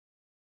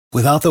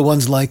Without the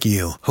ones like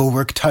you, who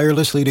work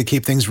tirelessly to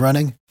keep things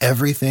running,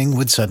 everything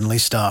would suddenly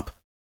stop.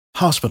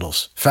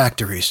 Hospitals,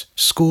 factories,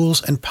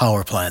 schools, and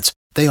power plants,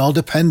 they all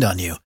depend on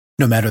you.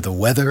 No matter the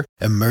weather,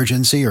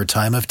 emergency, or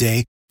time of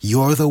day,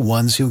 you're the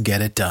ones who get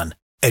it done.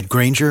 At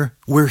Grainger,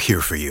 we're here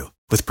for you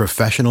with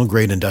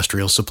professional-grade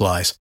industrial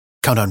supplies.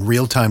 Count on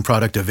real-time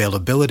product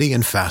availability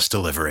and fast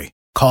delivery.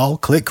 Call,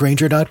 click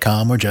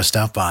Grainger.com, or just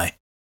stop by.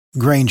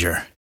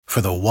 Grainger, for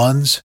the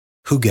ones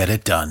who get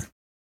it done.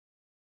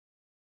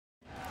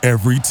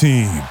 Every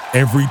team,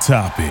 every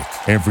topic,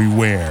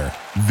 everywhere.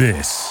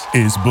 This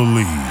is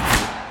Believe.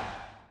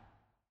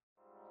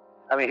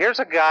 I mean, here's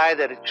a guy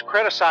that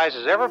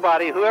criticizes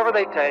everybody, whoever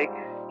they take.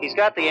 He's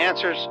got the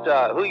answers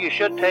to who you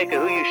should take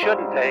and who you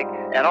shouldn't take.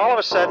 And all of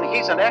a sudden,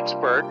 he's an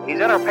expert. He's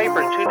in our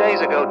paper 2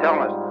 days ago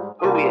telling us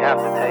who we have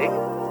to take.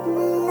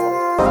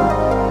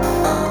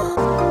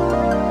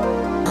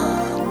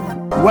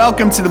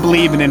 Welcome to the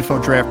Believe in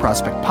Info Draft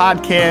Prospect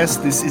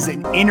podcast. This is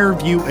an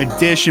interview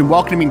edition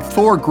welcoming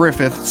Thor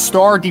Griffith,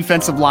 star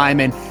defensive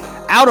lineman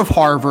out of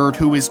Harvard,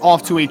 who is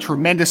off to a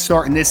tremendous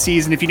start in this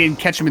season. If you didn't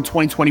catch him in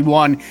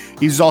 2021,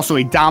 he was also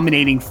a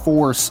dominating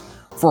force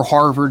for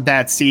Harvard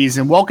that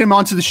season. Welcome him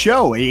onto the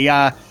show,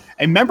 a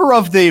member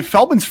of the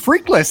Feldman's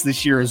Freak List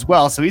this year as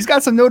well. So he's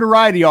got some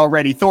notoriety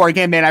already. Thor,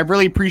 again, man, I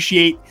really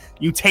appreciate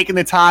you taking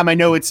the time. I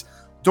know it's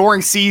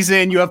during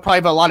season, you have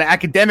probably a lot of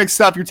academic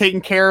stuff you're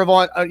taking care of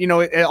on,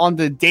 on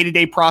the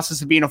day-to-day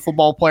process of being a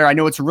football player. I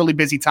know it's a really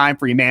busy time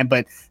for you, man,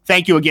 but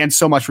thank you again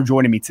so much for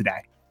joining me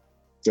today.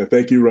 Yeah,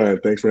 thank you, Ryan.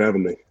 Thanks for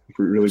having me.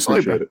 We really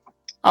appreciate it.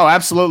 Oh,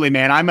 absolutely,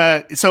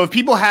 man. So if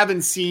people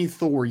haven't seen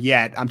Thor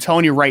yet, I'm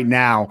telling you right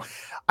now,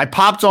 I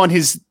popped on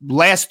his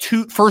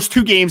first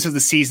two games of the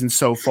season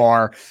so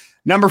far.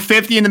 Number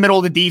 50 in the middle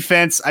of the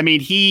defense. I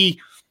mean,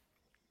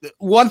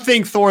 one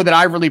thing, Thor, that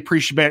I really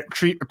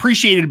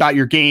appreciated about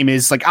your game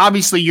is, like,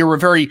 obviously you're a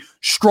very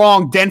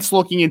strong,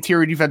 dense-looking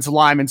interior defensive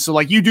lineman. So,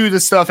 like, you do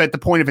this stuff at the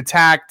point of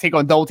attack, take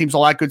on double teams,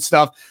 all that good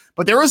stuff.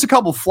 But there was a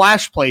couple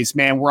flash plays,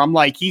 man, where I'm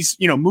like, he's,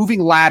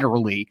 moving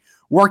laterally,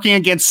 working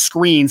against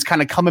screens,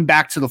 kind of coming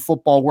back to the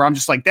football, where I'm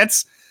just like,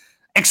 that's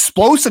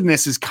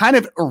explosiveness is kind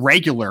of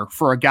irregular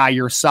for a guy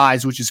your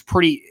size, which is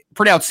pretty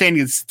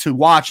outstanding to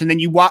watch. And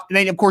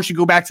then of course you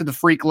go back to the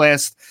freak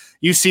list.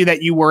 You see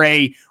that you were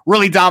a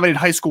really dominant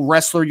high school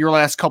wrestler your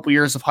last couple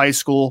years of high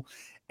school,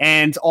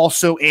 and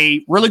also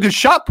a really good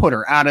shot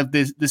putter out of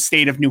the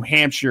state of New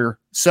Hampshire.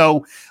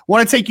 So I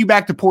want to take you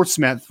back to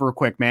Portsmouth for a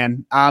quick,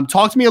 man.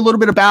 Talk to me a little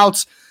bit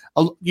about,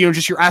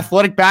 just your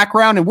athletic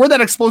background and where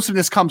that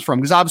explosiveness comes from,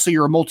 because obviously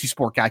you're a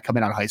multi-sport guy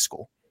coming out of high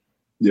school.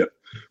 Yeah.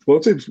 Well,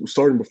 I'd say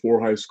starting before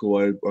high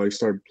school, I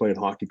started playing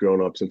hockey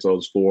growing up since I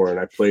was 4, and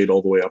I played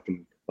all the way up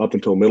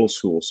until middle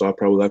school. So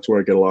that's where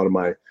I get a lot of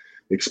my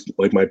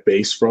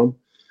base from.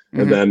 Mm-hmm.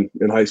 And then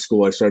in high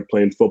school, I started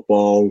playing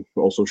football,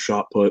 also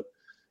shot put,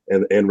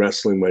 and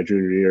wrestling my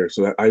junior year.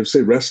 So I would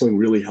say wrestling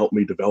really helped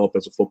me develop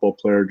as a football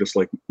player, just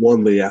like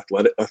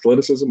the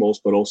athleticism,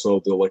 but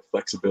also the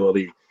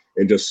flexibility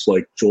and just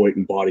like joint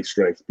and body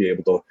strength, be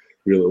able to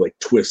really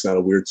twist out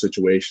of weird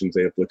situations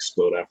and to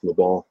explode after the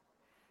ball.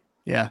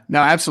 Yeah, no,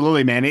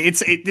 absolutely, man.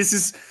 This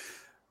is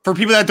for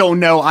people that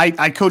don't know.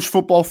 I coached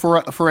football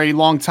for a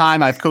long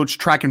time. I've coached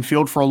track and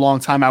field for a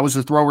long time. I was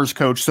a throwers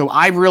coach, so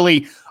I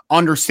really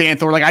understand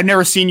Thor. I've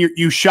never seen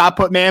you shot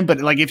put, man, but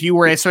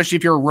especially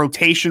if you're a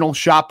rotational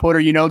shot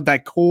putter,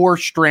 that core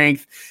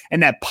strength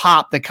and that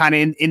pop that kind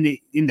of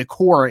in the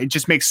core, it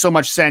just makes so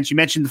much sense. You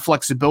mentioned the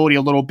flexibility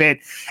a little bit,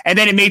 and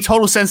then it made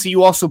total sense that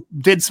you also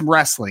did some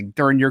wrestling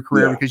during your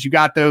career because you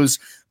got those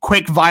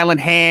quick,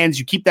 violent hands.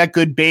 You keep that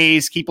good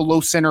base, keep a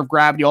low center of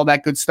gravity, all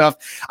that good stuff.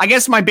 I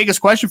guess my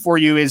biggest question for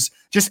you is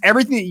just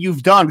everything that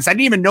you've done, because I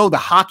didn't even know the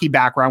hockey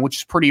background, which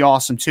is pretty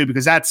awesome too,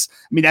 because that's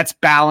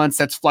balance,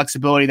 that's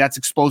flexibility, that's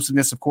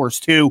explosiveness, of course,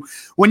 too.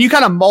 When you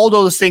kind of mold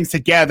all those things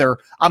together,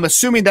 I'm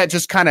assuming that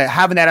just kind of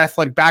having that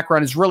athletic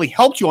background has really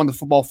helped you on the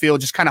football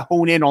field, just kind of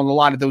hone in on a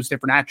lot of those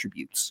different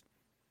attributes.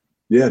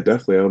 Yeah,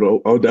 definitely.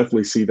 I would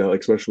definitely see that,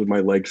 especially with my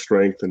leg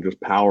strength and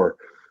just power.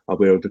 I'll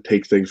be able to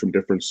take things from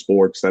different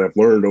sports that I've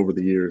learned over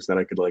the years that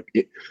I could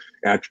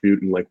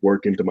attribute and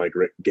work into my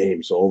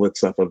game. So all that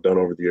stuff I've done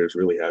over the years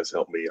really has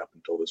helped me up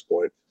until this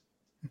point.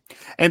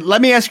 And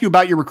let me ask you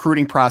about your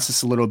recruiting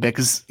process a little bit,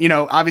 because,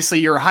 obviously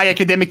you're a high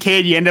academic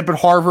kid. You end up at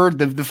Harvard,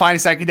 the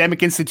finest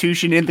academic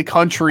institution in the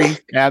country.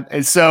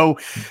 And so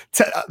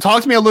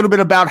talk to me a little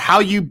bit about how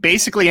you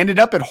basically ended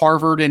up at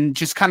Harvard, and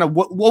just kind of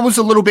what was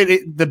a little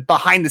bit the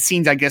behind the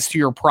scenes, I guess, to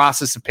your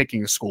process of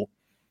picking a school.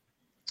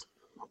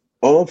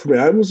 For me,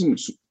 I wasn't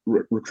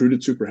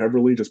recruited super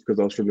heavily just because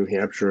I was from New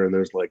Hampshire, and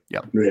there's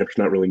New Hampshire's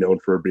not really known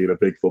for being a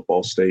big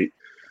football state.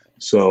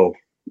 So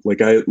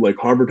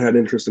Harvard had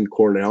interest in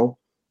Cornell.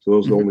 So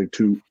those are the only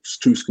two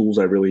schools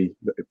I really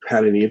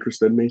had any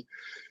interest in me.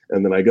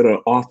 And then I got an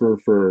offer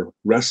for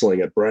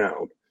wrestling at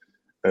Brown.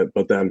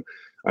 But then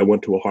I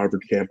went to a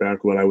Harvard camp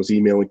after when I was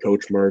emailing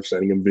Coach Murph,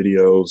 sending him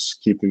videos,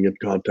 keeping in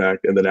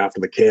contact. And then after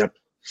the camp,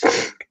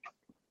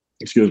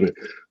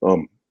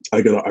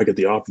 I got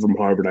the offer from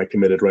Harvard. I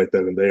committed right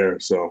then and there.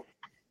 So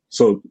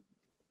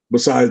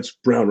besides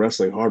Brown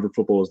Wrestling, Harvard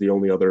football is the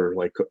only other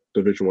like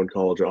Division I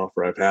college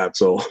offer I've had.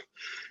 So it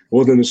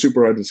wasn't a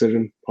super hard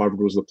decision.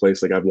 Harvard was the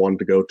place like I've wanted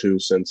to go to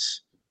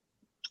since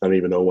I don't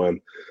even know when.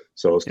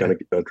 So it's kind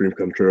of a dream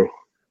come true.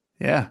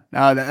 Yeah,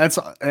 no, that's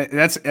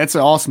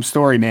an awesome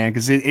story, man.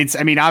 Because it's,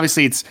 I mean,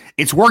 obviously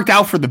it's worked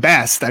out for the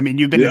best. I mean,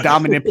 you've been a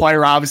dominant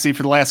player, obviously,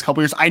 for the last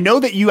couple of years. I know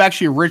that you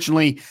actually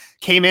originally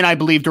came in, I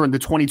believe, during the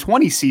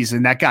 2020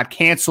 season that got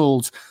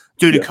canceled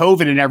due to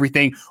COVID and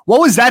everything.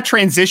 What was that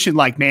transition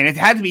like, man? It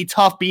had to be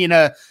tough being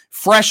a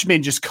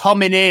freshman, just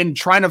coming in,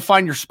 trying to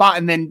find your spot,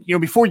 and then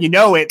before you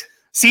know it,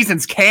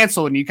 season's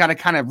canceled, and you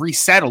kind of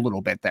reset a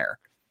little bit there.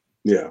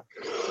 Yeah.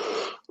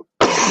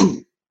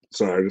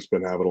 Sorry, I've just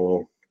been having a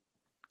little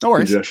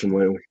congestion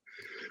lately.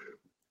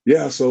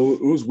 Yeah, so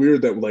it was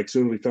weird that like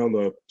soon as we found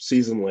the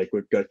season like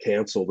it got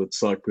canceled, it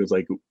sucked because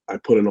like I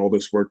put in all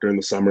this work during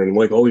the summer, and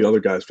like all the other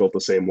guys felt the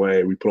same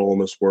way. We put all in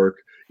this work,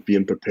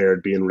 being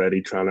prepared, being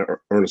ready, trying to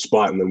earn a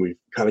spot, and then we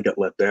kind of got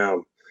let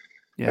down.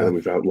 Yeah, and then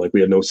we found like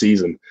we had no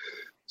season.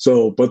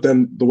 So, but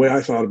then the way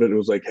I thought of it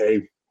was like,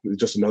 hey,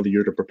 it's just another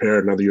year to prepare,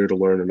 another year to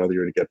learn, another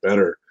year to get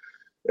better.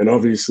 And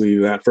obviously,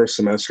 that first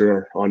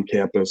semester on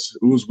campus,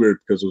 it was weird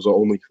because it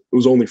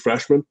was only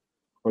freshmen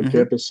on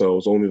campus, so it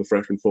was only the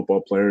freshman football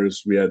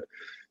players. We had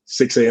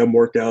 6 a.m.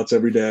 workouts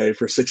every day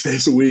for 6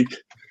 days a week.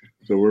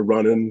 So we're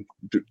running,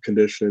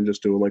 conditioning,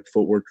 just doing like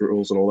footwork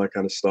drills and all that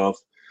kind of stuff.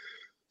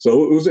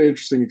 So it was an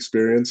interesting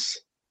experience.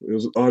 It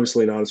was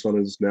obviously not as fun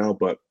as now,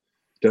 but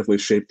definitely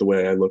shaped the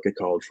way I look at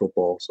college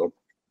football. So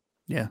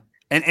yeah.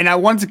 And I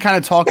wanted to kind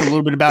of talk a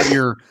little bit about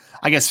your,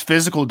 I guess,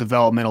 physical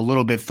development a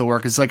little bit, Thor,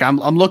 because like I'm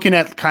looking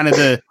at kind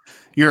of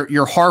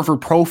your Harvard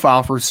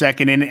profile for a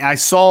second, and I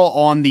saw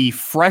on the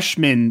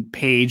freshman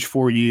page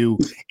for you,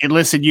 it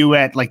listed you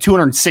at like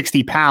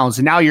 260 pounds,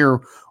 and now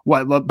you're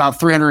about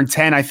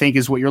 310, I think,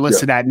 is what you're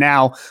listed at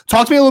now.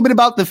 Talk to me a little bit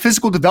about the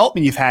physical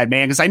development you've had,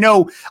 man, because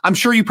I'm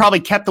sure you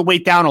probably kept the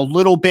weight down a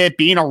little bit,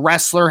 being a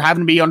wrestler,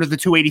 having to be under the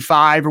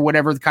 285 or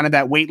whatever kind of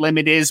that weight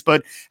limit is.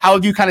 But how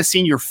have you kind of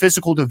seen your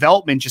physical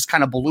development just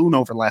kind of balloon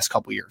over the last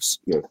couple of years?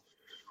 Yeah.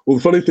 Well,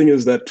 the funny thing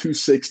is that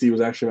 260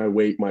 was actually my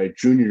weight my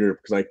junior year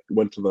because I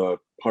went to the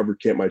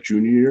Harvard camp my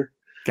junior year.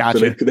 Gotcha.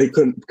 So they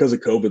couldn't, because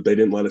of COVID, they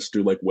didn't let us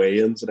do like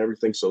weigh-ins and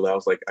everything. So that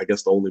was like, I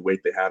guess the only weight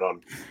they had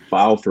on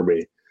file for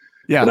me.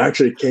 Yeah. But I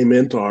actually came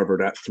into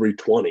Harvard at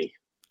 320.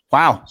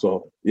 Wow.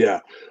 So yeah.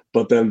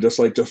 But then just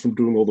from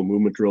doing all the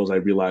movement drills, I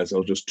realized I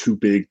was just too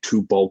big,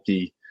 too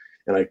bulky.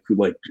 And I could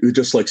it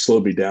just like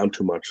slowed me down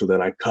too much. So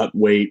then I cut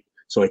weight.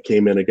 So I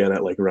came in again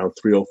at like around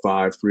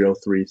 305,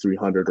 303,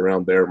 300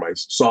 around there my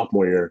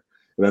sophomore year.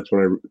 And that's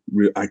when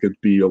I could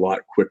be a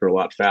lot quicker, a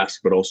lot faster,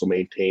 but also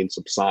maintain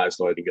some size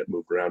so I didn't get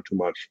moved around too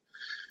much.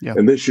 Yeah.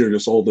 And this year,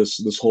 just all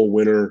this whole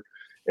winter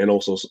and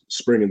also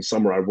spring and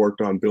summer, I worked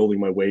on building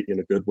my weight in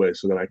a good way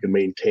so that I can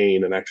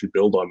maintain and actually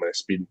build on my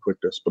speed and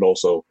quickness, but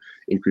also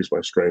increase my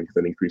strength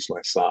and increase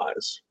my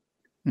size.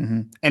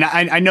 Mm-hmm. And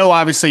I know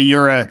obviously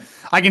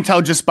I can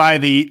tell just by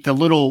the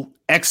little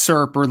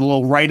excerpt or the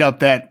little write-up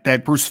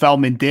that Bruce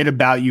Feldman did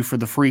about you for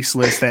the Freaks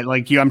List that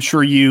I'm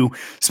sure you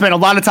spent a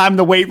lot of time in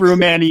the weight room,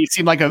 man. You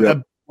seem like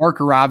a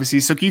worker, obviously.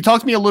 So can you talk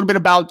to me a little bit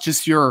about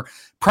just your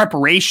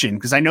preparation?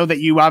 Because I know that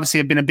you obviously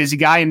have been a busy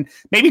guy, and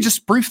maybe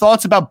just brief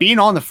thoughts about being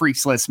on the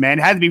Freaks List, man.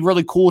 It had to be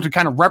really cool to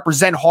kind of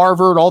represent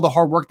Harvard, all the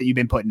hard work that you've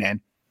been putting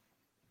in.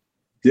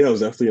 Yeah, it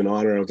was definitely an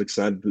honor. I was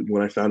excited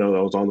when I found out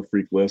I was on the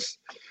Freak List.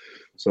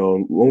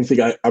 So the only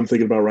thing I'm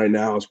thinking about right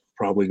now is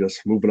probably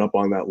just moving up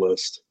on that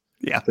list.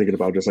 Yeah. Thinking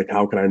about just like,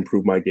 how can I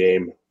improve my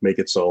game, make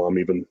it so I'm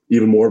even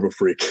more of a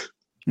freak.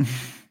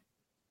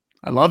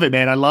 I love it,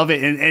 man. I love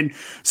it. And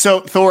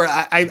so Thor,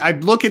 I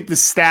look at the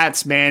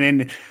stats, man,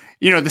 and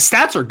the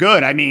stats are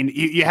good. I mean,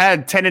 you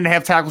had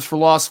 10.5 tackles for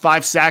loss,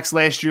 5 sacks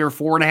last year,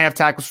 4.5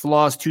 tackles for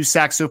loss, 2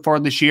 sacks so far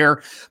this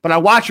year. But I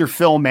watch your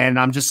film, man, and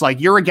I'm just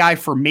like, you're a guy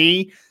for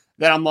me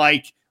that I'm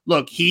like,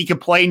 look, he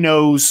could play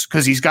nose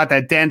because he's got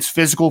that dense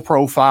physical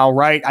profile,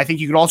 right? I think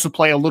you could also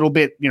play a little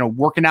bit,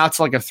 working out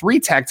to like a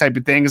 3-tech type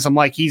of thing, because I'm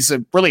like, he's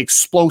a really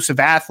explosive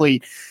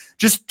athlete.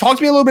 Just talk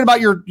to me a little bit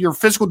about your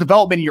physical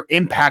development and your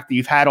impact that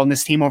you've had on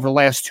this team over the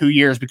last 2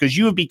 years, because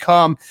you have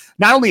become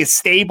not only a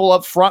stable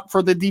up front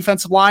for the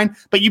defensive line,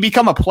 but you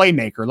become a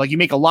playmaker. Like, you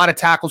make a lot of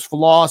tackles for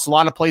loss, a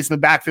lot of plays in the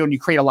backfield, and you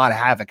create a lot of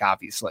havoc,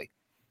 obviously.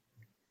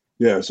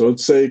 Yeah, so I'd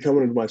say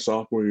coming into my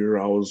sophomore year,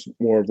 I was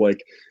more of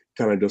like,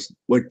 kind of just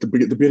like the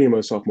beginning of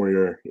my sophomore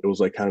year, it was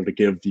like kind of to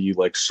give the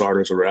like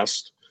starters a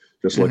rest,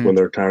 just like when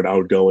they're tired, I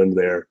would go in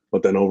there.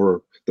 But then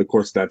over the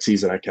course of that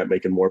season, I kept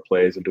making more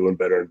plays and doing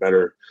better and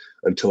better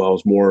until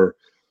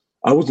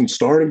I wasn't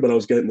starting, but I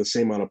was getting the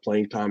same amount of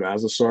playing time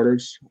as the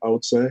starters, I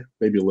would say,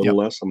 maybe a little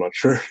less, I'm not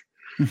sure.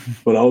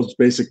 But I was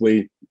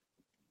basically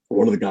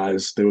one of the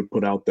guys they would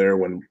put out there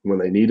when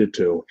they needed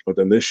to. But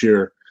then this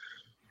year,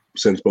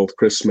 since both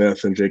Chris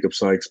Smith and Jacob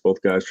Sykes,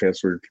 both guys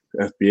transferred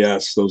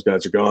FBS, those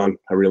guys are gone.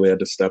 I really had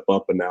to step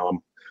up, and now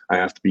I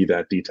have to be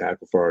that D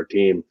tackle for our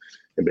team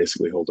and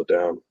basically hold it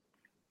down.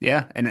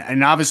 Yeah,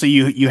 and obviously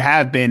you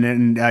have been,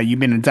 and you've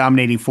been a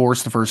dominating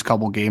force the first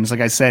couple of games.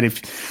 Like I said,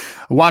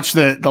 if I watched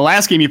the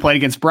last game you played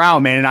against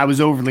Brown, man, and I was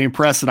overly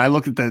impressed. And I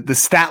looked at the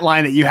stat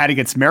line that you had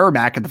against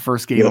Merrimack in the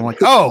first game. I'm like,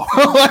 oh,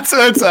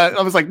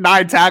 I was like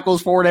 9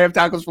 tackles, 4.5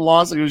 tackles for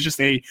loss. And it was just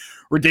a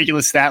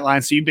ridiculous stat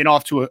line. So you've been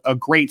off to a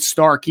great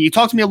start. Can you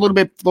talk to me a little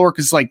bit, Thor?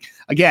 Because like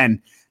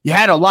again, you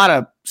had a lot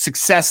of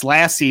success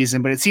last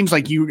season, but it seems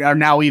like you are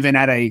now even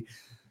at a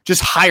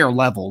just higher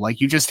level.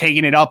 Like you're just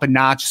taking it up a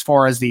notch as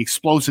far as the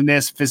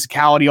explosiveness,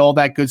 physicality, all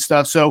that good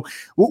stuff. So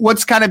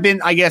what's kind of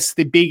been, I guess,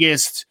 the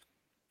biggest,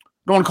 I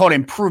don't want to call it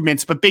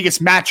improvements, but biggest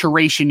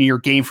maturation in your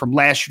game from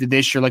last year to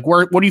this year? Like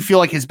what do you feel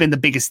like has been the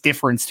biggest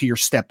difference to your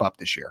step up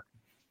this year?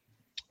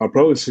 I'll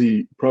probably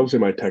say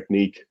my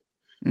technique.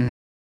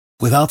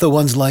 Without the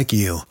ones like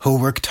you, who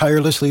work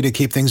tirelessly to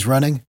keep things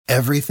running,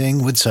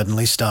 everything would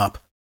suddenly stop.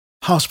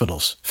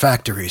 Hospitals,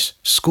 factories,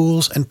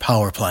 schools, and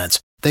power plants,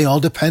 they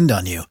all depend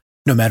on you.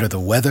 No matter the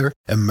weather,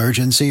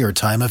 emergency, or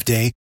time of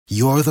day,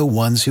 you're the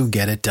ones who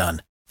get it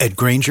done. At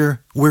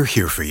Grainger, we're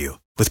here for you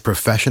with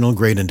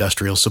professional-grade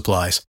industrial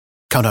supplies.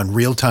 Count on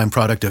real-time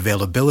product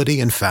availability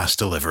and fast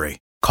delivery.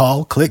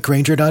 Call, click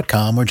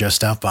Grainger.com, or just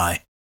stop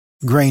by.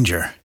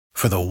 Grainger,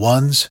 for the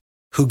ones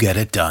who get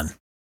it done.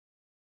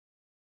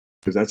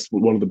 Because that's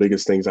one of the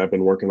biggest things I've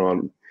been working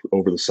on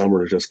over the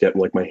summer, is just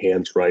getting like my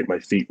hands right, my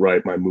feet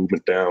right, my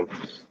movement down.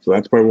 So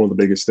that's probably one of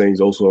the biggest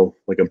things. Also,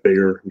 like I'm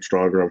bigger and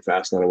stronger, I'm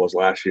faster than I was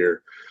last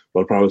year.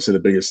 But I'd probably say the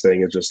biggest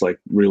thing is just like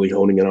really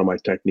honing in on my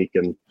technique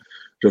and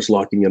just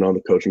locking in on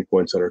the coaching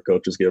points that our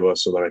coaches give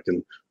us so that I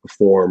can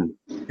perform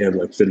and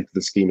like fit into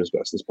the scheme as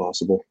best as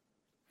possible.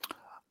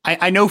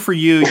 I know for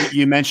you,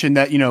 you mentioned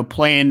that,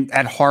 playing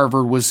at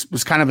Harvard was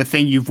kind of a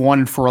thing you've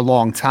wanted for a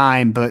long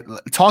time, but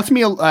talk to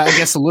me, I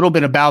guess, a little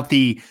bit about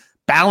the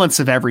balance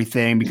of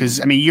everything, because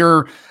I mean,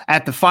 you're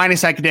at the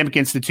finest academic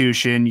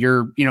institution,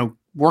 you're,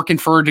 working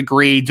for a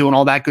degree, doing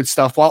all that good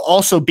stuff while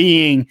also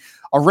being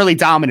a really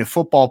dominant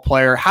football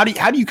player. How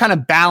do you kind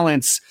of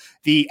balance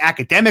the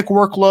academic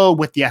workload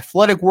with the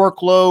athletic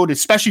workload,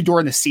 especially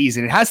during the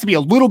season? It has to be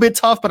a little bit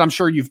tough, but I'm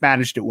sure you've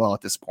managed it well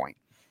at this point.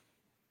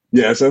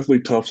 Yeah, it's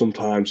definitely tough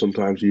sometimes.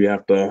 Sometimes you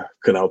have to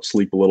cut out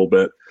sleep a little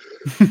bit.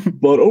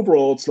 But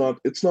overall,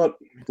 it's not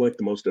like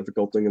the most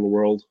difficult thing in the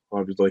world.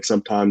 Obviously, like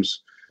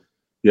sometimes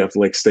you have to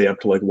like stay up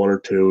to like 1 or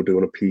 2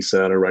 doing a piece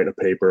set or writing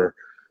a paper.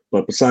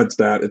 But besides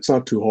that, it's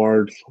not too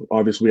hard.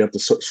 Obviously, we have to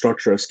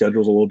structure our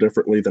schedules a little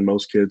differently than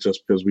most kids,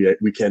 just because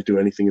we can't do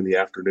anything in the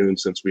afternoon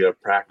since we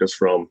have practice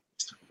from,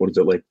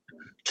 like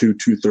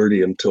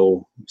 2:30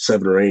 until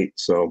 7 or 8.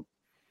 So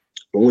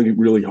the only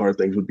really hard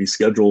things would be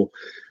schedule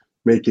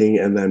making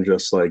and then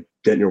just like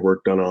getting your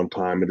work done on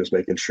time and just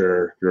making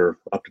sure you're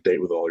up to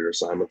date with all your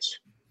assignments.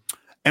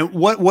 And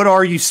what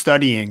are you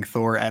studying,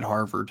 Thor, at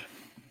Harvard?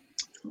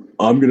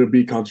 I'm going to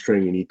be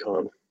concentrating in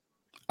econ.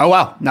 Oh,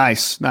 wow.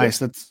 Nice. Yeah.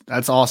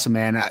 That's awesome,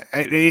 man.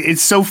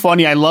 It's so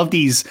funny. I love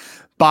these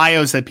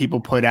bios that people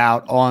put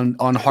out on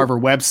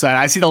Harvard website.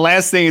 I see the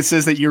last thing, it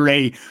says that you're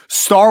a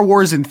Star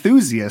Wars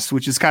enthusiast,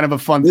 which is kind of a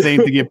fun thing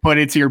to get put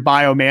into your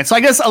bio, man. So I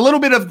guess a little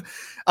bit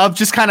of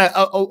just kind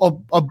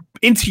of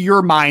into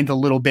your mind a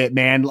little bit,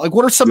 man. Like,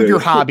 what are some of your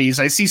hobbies?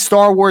 I see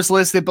Star Wars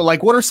listed, but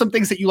like, what are some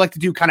things that you like to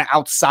do kind of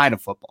outside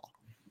of football?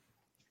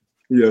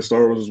 Yeah,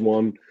 Star Wars is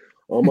one.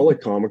 I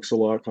like comics a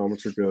lot.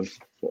 Comics are good.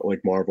 I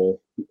like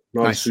Marvel.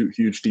 Not nice. A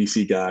huge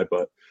DC guy,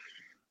 but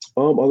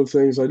other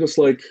things, I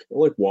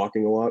like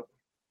walking a lot.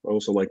 I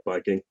also like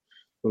biking.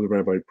 Those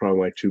are probably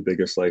my 2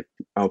 biggest, like,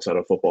 outside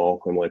of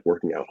football and like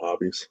working out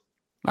hobbies.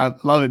 I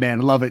love it, man.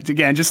 I love it.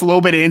 Again, just a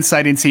little bit of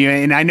insight into you.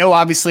 And I know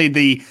obviously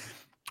the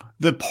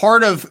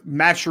part of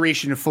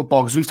maturation of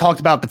football, because we've talked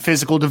about the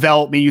physical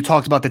development, you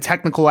talked about the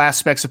technical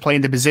aspects of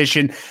playing the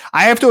position.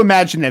 I have to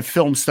imagine that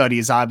film study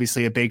is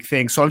obviously a big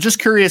thing. So I'm just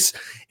curious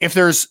if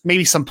there's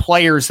maybe some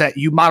players that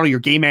you model your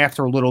game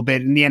after a little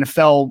bit in the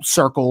NFL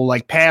circle,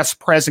 like past,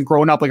 present,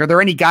 growing up. Like, are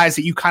there any guys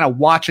that you kind of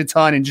watch a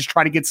ton and just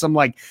try to get some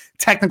like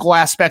technical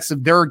aspects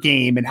of their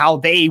game and how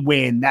they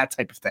win, that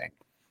type of thing?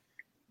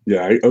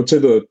 Yeah, I would say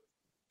the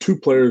 2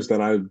 players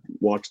that I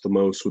watch the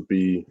most would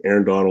be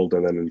Aaron Donald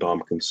and then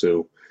Ndamukong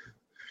Suh.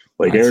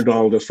 Like, nice. Aaron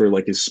Donald, just for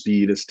like his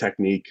speed, his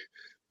technique,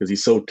 because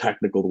he's so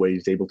technical the way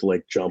he's able to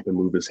like jump and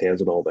move his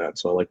hands and all that.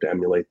 So I like to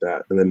emulate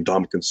that. And then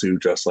Ndamukong Suh,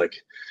 just like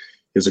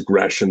his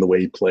aggression, the way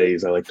he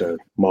plays, I like to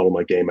model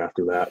my game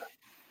after that.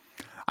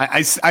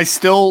 I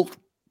still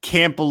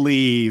can't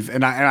believe,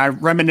 and I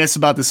reminisce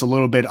about this a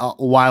little bit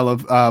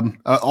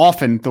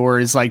often, Thor,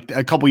 is like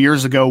a couple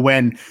years ago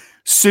when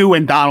Sue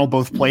and Donald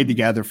both played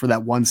together for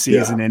that one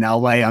season in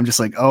LA. I'm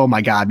just like, oh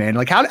my God, man.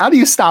 Like, how do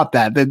you stop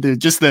that?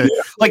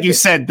 Like you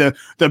said,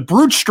 the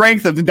brute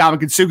strength of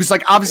Ndamukong Suh. Cause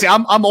like, obviously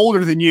I'm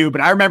older than you,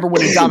 but I remember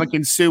when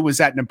Ndamukong Suh was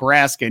at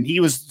Nebraska and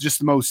he was just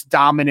the most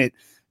dominant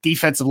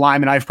defensive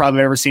lineman I've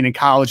probably ever seen in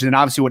college. And then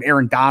obviously what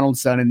Aaron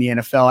Donald's done in the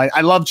NFL.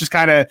 I love just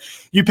kind of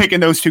you picking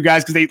those 2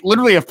 guys because they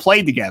literally have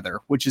played together,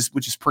 which is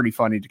pretty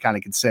funny to kind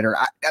of consider.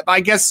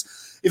 I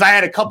guess if I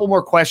had a couple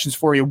more questions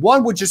for you,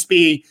 one would just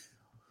be,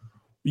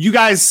 you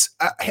guys,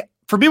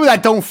 for people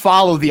that don't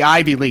follow the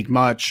Ivy League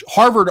much,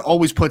 Harvard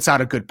always puts out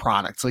a good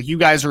product. Like, you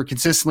guys are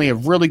consistently a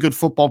really good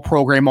football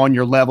program on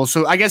your level.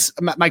 So I guess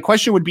my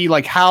question would be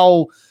like,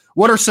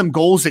 what are some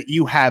goals that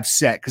you have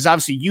set? Because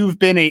obviously you've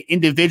been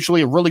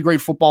individually a really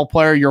great football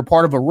player. You're a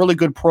part of a really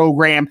good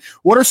program.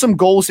 What are some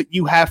goals that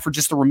you have for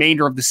just the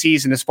remainder of the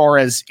season as far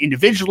as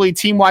individually,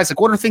 team-wise? Like,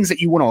 what are things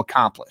that you want to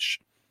accomplish?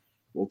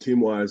 Well,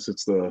 team-wise,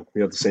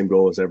 we have the same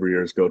goal as every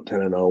year, is go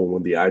 10-0 and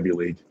win the Ivy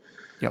League.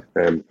 Yep.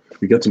 And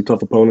we get some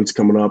tough opponents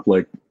coming up.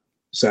 Like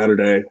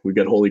Saturday, we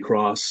get Holy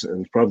Cross,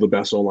 and it's probably the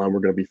best O-line we're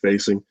going to be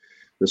facing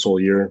this whole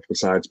year,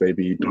 besides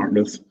maybe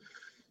Dartmouth.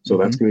 So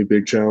that's going to be a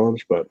big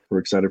challenge, but we're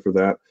excited for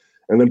that.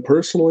 And then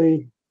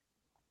personally,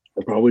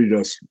 I'll probably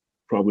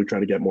try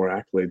to get more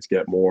accolades,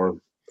 get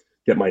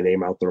my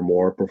name out there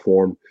more,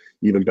 perform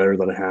even better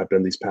than I have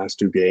been these past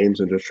 2 games,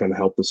 and just trying to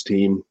help this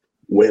team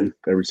win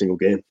every single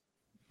game.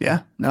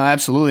 Yeah, no,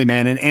 absolutely,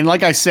 man. And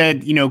like I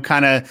said,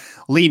 kind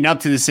of leading up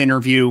to this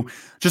interview,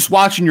 just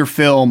watching your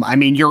film, I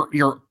mean,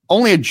 you're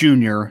only a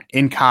junior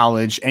in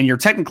college, and you're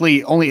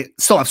technically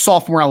still have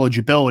sophomore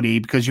eligibility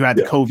because you had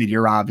the COVID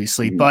year,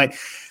 obviously. Mm-hmm. But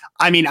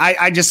I mean,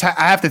 I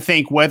have to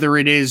think whether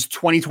it is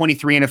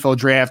 2023 NFL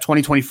draft,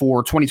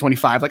 2024,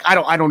 2025. Like,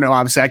 I don't know.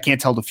 Obviously, I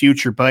can't tell the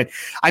future, but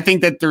I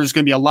think that there's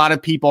going to be a lot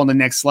of people on the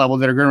next level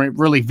that are going to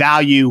really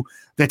value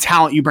the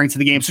talent you bring to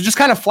the game. So just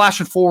kind of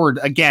flash it forward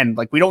again.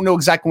 Like, we don't know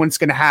exactly when it's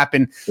going to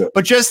happen,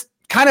 but just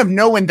kind of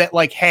knowing that,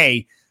 like,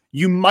 hey,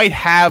 you might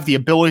have the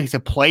ability to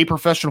play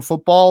professional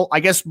football. I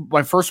guess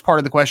my first part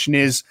of the question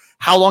is,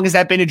 how long has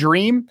that been a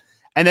dream?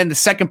 And then the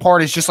second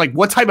part is just like,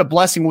 what type of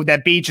blessing would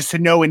that be, just to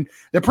know in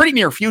the pretty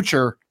near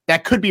future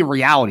that could be a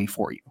reality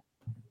for you?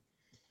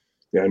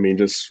 Yeah, I mean,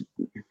 just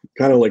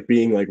kind of like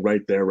being like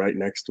right there, right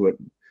next to it,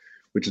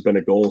 which has been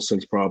a goal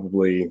since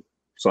probably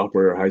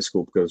sophomore year of high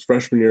school, because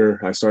freshman year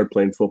I started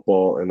playing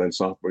football, and then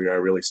sophomore year I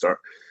really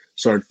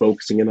started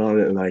focusing in on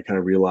it, and I kind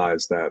of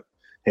realized that,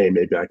 hey,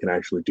 maybe I can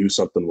actually do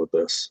something with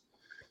this.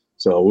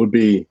 So it would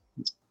be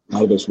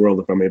out of this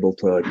world if I'm able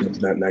to get to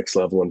that next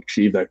level and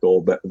achieve that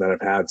goal that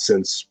I've had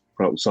since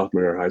probably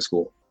sophomore year of high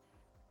school.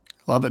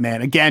 Love it,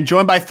 man. Again,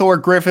 joined by Thor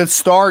Griffith,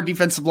 star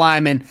defensive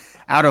lineman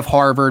out of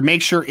Harvard.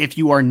 Make sure, if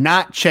you are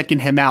not checking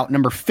him out,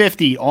 number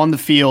 50 on the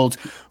field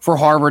for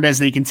Harvard as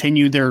they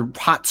continue their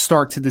hot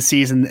start to the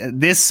season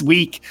this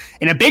week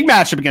in a big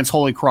matchup against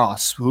Holy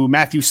Cross, who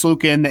Matthew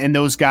Slukin and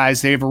those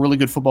guys, they have a really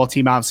good football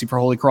team, obviously, for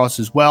Holy Cross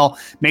as well.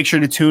 Make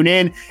sure to tune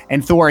in.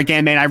 And Thor,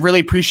 again, man, I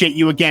really appreciate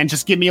you again.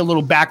 Just give me a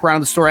little background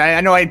on the story.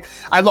 I know I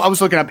was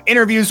looking up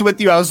interviews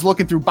with you. I was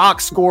looking through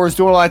box scores,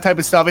 doing all that type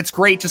of stuff. It's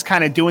great just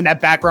kind of doing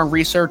that background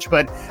research,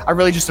 but I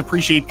really just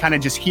appreciate kind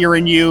of just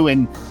hearing you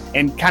and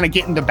kind of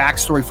getting the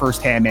backstory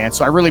firsthand, man.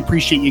 So I really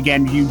appreciate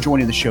you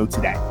joining the show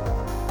today.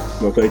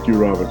 No, thank you,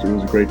 Robert. It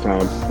was a great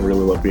time. I really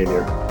love being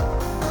here.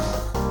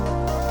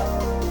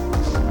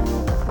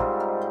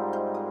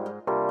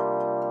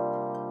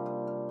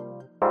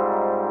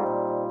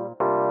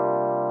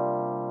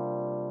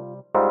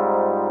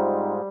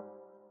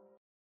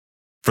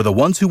 For the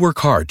ones who work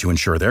hard to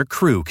ensure their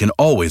crew can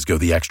always go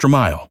the extra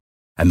mile,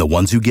 and the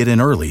ones who get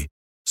in early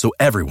so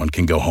everyone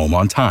can go home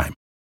on time,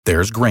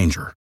 there's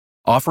Grainger,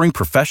 offering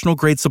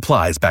professional-grade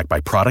supplies backed by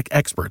product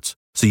experts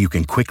so you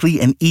can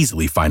quickly and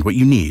easily find what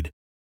you need.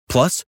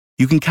 Plus,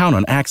 you can count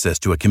on access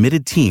to a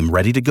committed team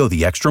ready to go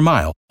the extra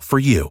mile for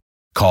you.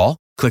 Call,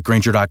 click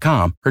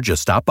Grainger.com, or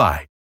just stop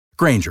by.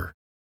 Grainger,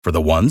 for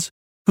the ones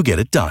who get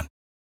it done.